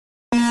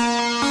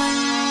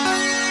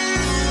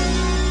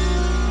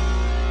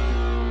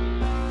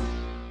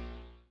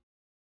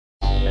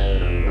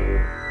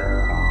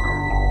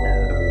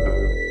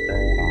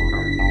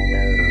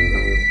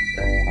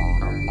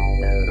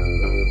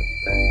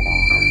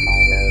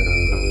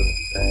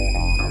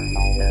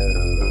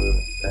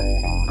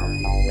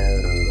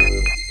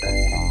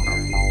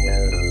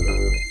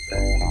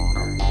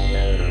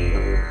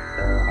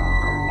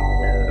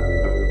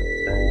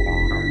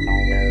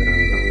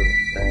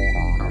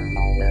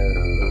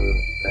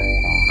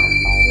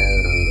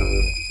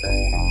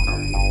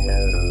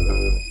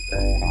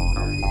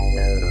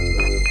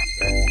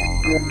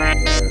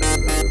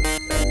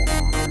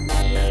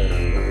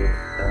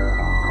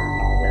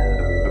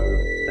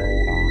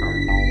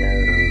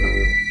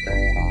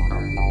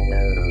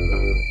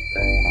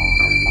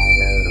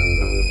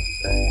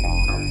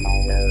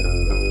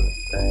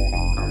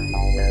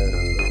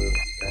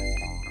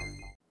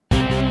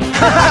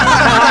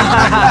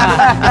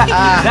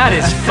That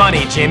is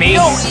funny, Jimmy.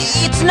 No,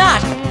 it's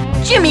not.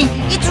 Jimmy,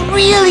 it's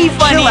really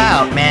funny. Chill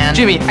out, man.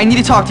 Jimmy, I need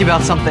to talk to you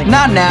about something.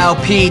 Not now,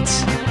 Pete.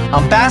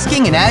 I'm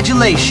basking in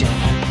adulation.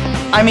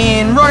 I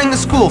mean, running the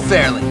school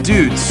fairly.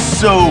 Dude,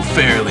 so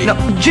fairly. No,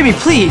 Jimmy,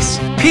 please.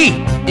 Pete,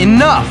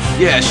 enough.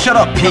 Yeah, shut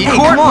up, Pete. The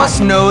court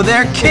must know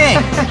their king.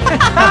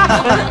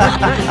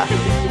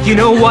 You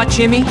know what,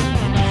 Jimmy?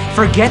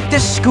 Forget the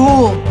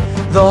school.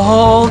 The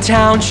whole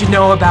town should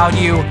know about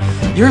you.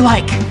 You're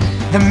like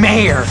the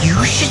mayor.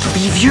 You should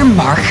leave your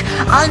mark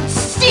on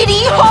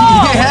City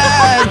Hall.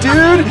 Yeah,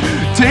 dude.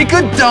 Take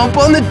a dump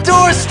on the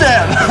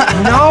doorstep.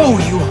 No,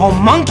 you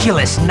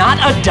homunculus, not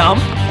a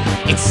dump.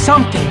 It's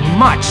something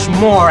much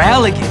more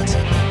elegant.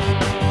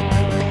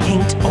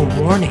 Paint a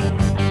warning.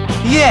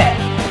 Yeah,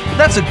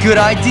 that's a good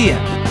idea.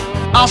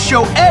 I'll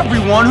show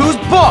everyone who's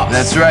boss.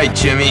 That's right,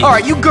 Jimmy. All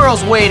right, you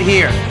girls wait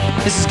here.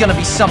 This is gonna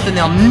be something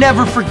they'll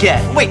never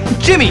forget. Wait,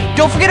 Jimmy,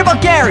 don't forget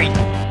about Gary.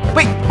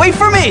 Wait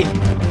for me.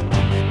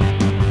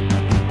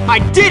 I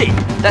did it!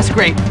 That's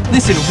great.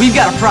 Listen, we've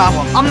got a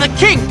problem. I'm the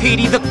king,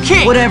 Petey, the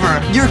king!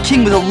 Whatever, you're a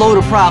king with a load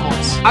of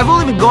problems. I've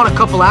only been gone a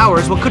couple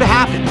hours. What could have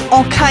happened?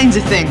 All kinds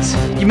of things.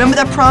 You remember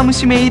that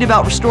promise you made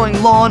about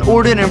restoring law and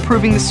order and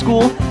improving the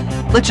school?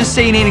 Let's just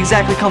say it ain't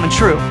exactly coming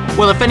true.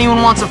 Well, if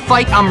anyone wants a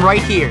fight, I'm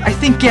right here. I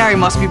think Gary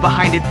must be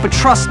behind it, but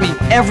trust me,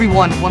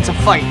 everyone wants a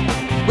fight.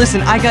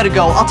 Listen, I gotta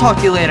go. I'll talk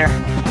to you later.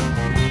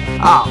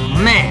 Oh,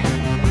 man.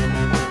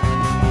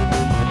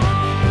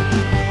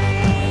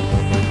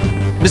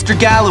 Mr.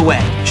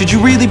 Galloway, should you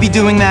really be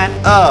doing that?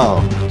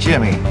 Oh,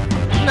 Jimmy.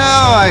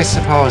 No, I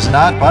suppose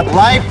not, but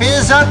life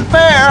is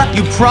unfair.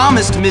 You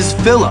promised Ms.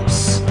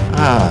 Phillips.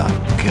 Oh,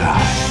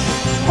 God.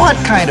 What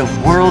kind of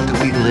world do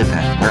we live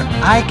in where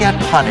I get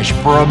punished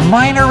for a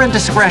minor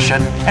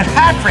indiscretion and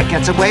Patrick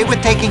gets away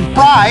with taking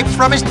bribes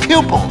from his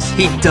pupils?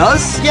 He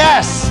does?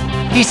 Yes!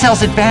 He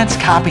sells advanced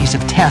copies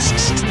of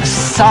tests to the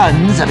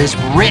sons of his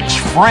rich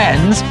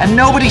friends, and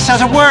nobody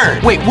says a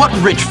word. Wait, what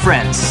rich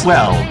friends?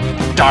 Well,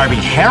 Darby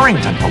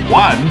Harrington for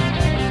one.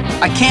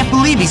 I can't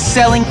believe he's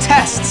selling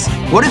tests.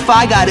 What if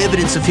I got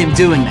evidence of him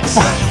doing this?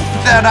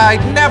 Then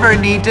I'd never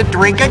need to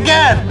drink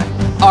again.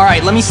 All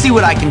right, let me see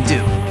what I can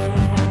do.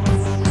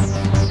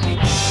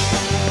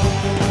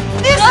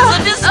 This is a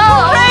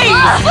disgrace.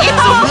 It's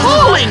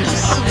appalling!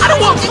 I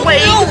don't want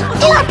plague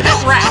or a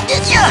pet rat!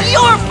 It's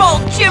your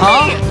fault, Jimmy.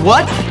 Huh?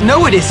 What?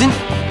 No, it isn't.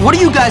 What are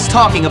you guys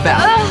talking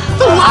about?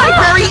 The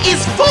library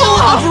is full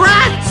of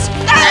rats!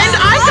 And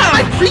I got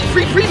my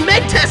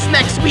pre-med test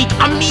next week,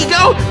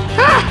 amigo!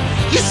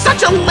 You're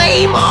such a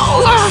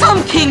lame-o!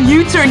 Some king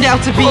you turned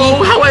out to be.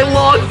 Oh, how I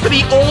long for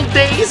the old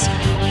days!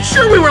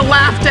 Sure, we were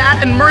laughed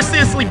at and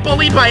mercilessly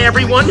bullied by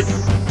everyone,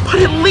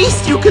 but at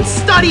least you could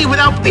study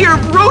without fear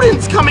of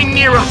rodents coming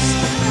near us!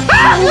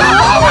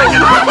 Oh my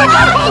God!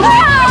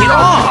 Get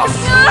off!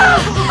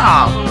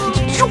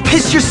 Oh, did you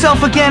piss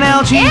yourself again,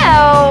 Algie?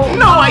 Ew.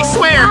 No, I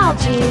swear!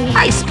 Algie.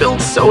 I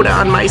spilled soda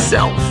on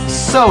myself.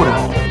 Soda.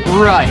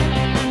 Right.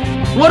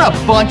 What a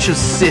bunch of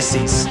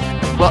sissies.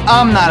 Well,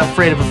 I'm not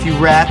afraid of a few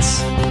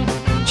rats.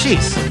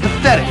 Jeez,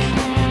 pathetic.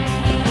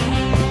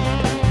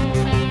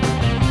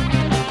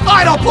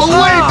 I don't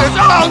believe this!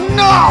 Oh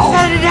no!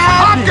 How did it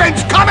happen?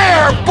 Hopkins, come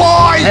here,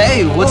 boy!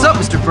 Hey, what's up,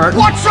 Mr. Burton?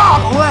 What's up?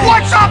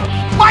 What's up?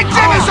 My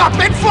gym is up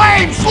in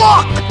flames!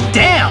 Look!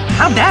 Damn,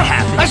 how'd that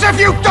happen? As if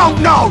you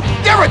don't know!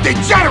 You're a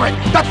degenerate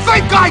that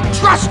think I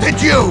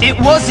trusted you! It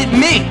wasn't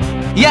me.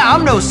 Yeah,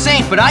 I'm no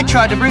saint, but I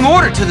tried to bring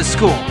order to the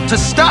school, to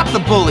stop the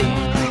bullying.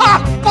 Ha!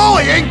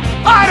 Bullying?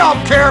 I don't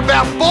care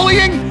about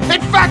bullying!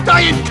 In fact,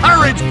 I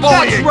encourage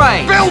bullying! That's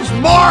right. Builds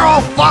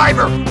moral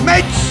fiber,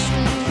 makes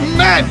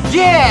men!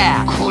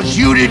 Yeah! 'Cause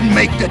you didn't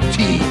make the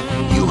team.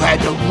 You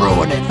had to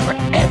ruin it for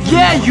everyone.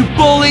 Yeah, you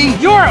bully!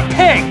 You're a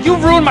pig! You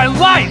ruined my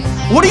life!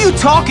 What are you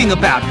talking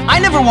about? I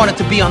never wanted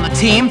to be on the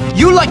team.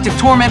 You like to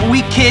torment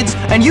weak kids,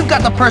 and you've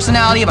got the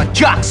personality of a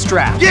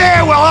jockstrap.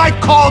 Yeah, well, I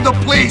called the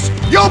police.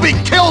 You'll be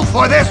killed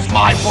for this,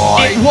 my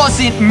boy. It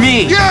wasn't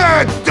me.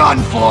 You're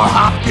done for,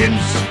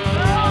 Hopkins.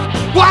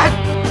 What?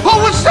 Who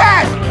was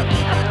that?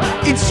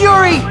 It's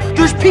Yuri.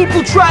 There's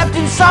people trapped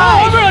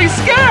inside. I'm really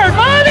scared,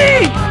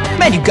 Mommy!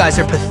 Man, you guys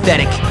are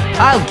pathetic.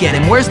 I'll get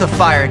him. Where's the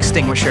fire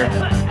extinguisher?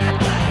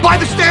 By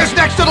the stairs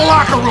next to the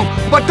locker room.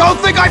 But don't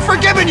think I've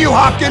forgiven you,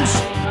 Hopkins.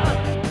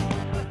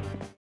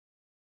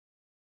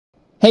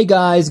 Hey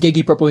guys,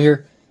 Geeky Purple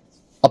here.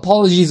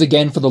 Apologies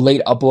again for the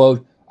late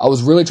upload. I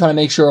was really trying to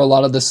make sure a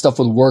lot of this stuff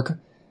would work.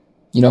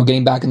 You know,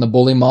 getting back in the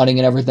bully modding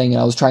and everything,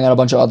 and I was trying out a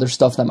bunch of other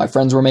stuff that my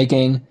friends were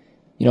making.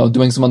 You know,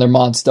 doing some other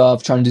mod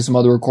stuff, trying to do some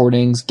other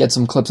recordings, get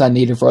some clips I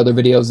needed for other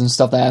videos and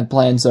stuff that I had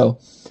planned, so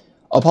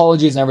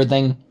apologies and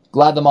everything.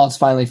 Glad the mod's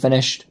finally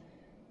finished.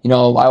 You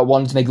know, I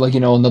wanted to make, like,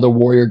 you know, another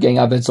warrior gang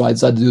of it, so I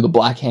decided to do the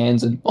black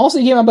hands, and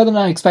honestly, it came out better than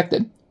I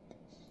expected.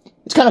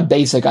 It's kind of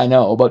basic, I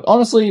know, but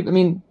honestly, I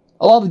mean,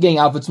 a lot of the gang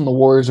outfits from the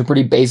warriors are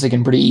pretty basic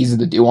and pretty easy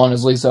to do,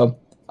 honestly, so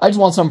I just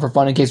want something for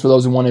fun in case for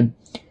those who wanted,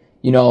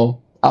 you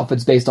know,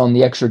 outfits based on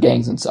the extra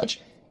gangs and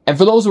such. And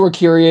for those who are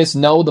curious,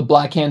 no, the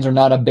Black Hands are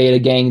not a beta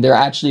gang. They're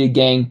actually a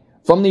gang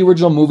from the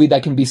original movie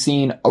that can be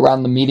seen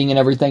around the meeting and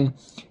everything.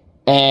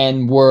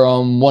 And were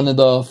one of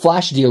the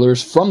Flash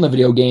dealers from the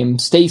video game,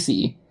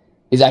 Stacy,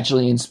 is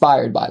actually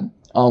inspired by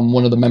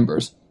one of the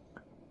members.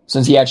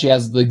 Since he actually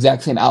has the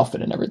exact same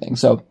outfit and everything.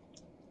 So,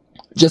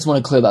 just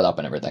want to clear that up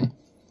and everything.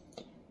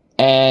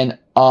 And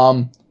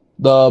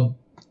the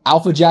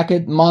Alpha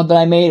Jacket mod that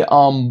I made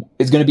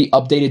is going to be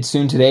updated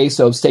soon today.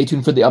 So, stay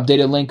tuned for the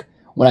updated link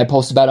when I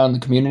post about it on the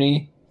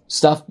community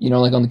stuff, you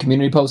know, like on the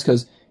community post,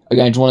 because,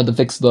 again, I just wanted to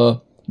fix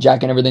the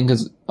jacket and everything,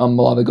 because a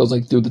lot of it goes,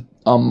 like, through the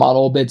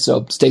model a bit,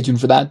 so stay tuned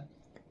for that,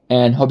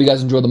 and hope you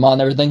guys enjoy the mod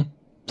and everything.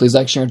 Please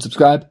like, share, and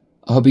subscribe.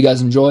 I hope you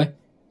guys enjoy.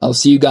 I'll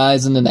see you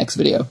guys in the next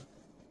video.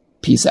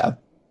 Peace out.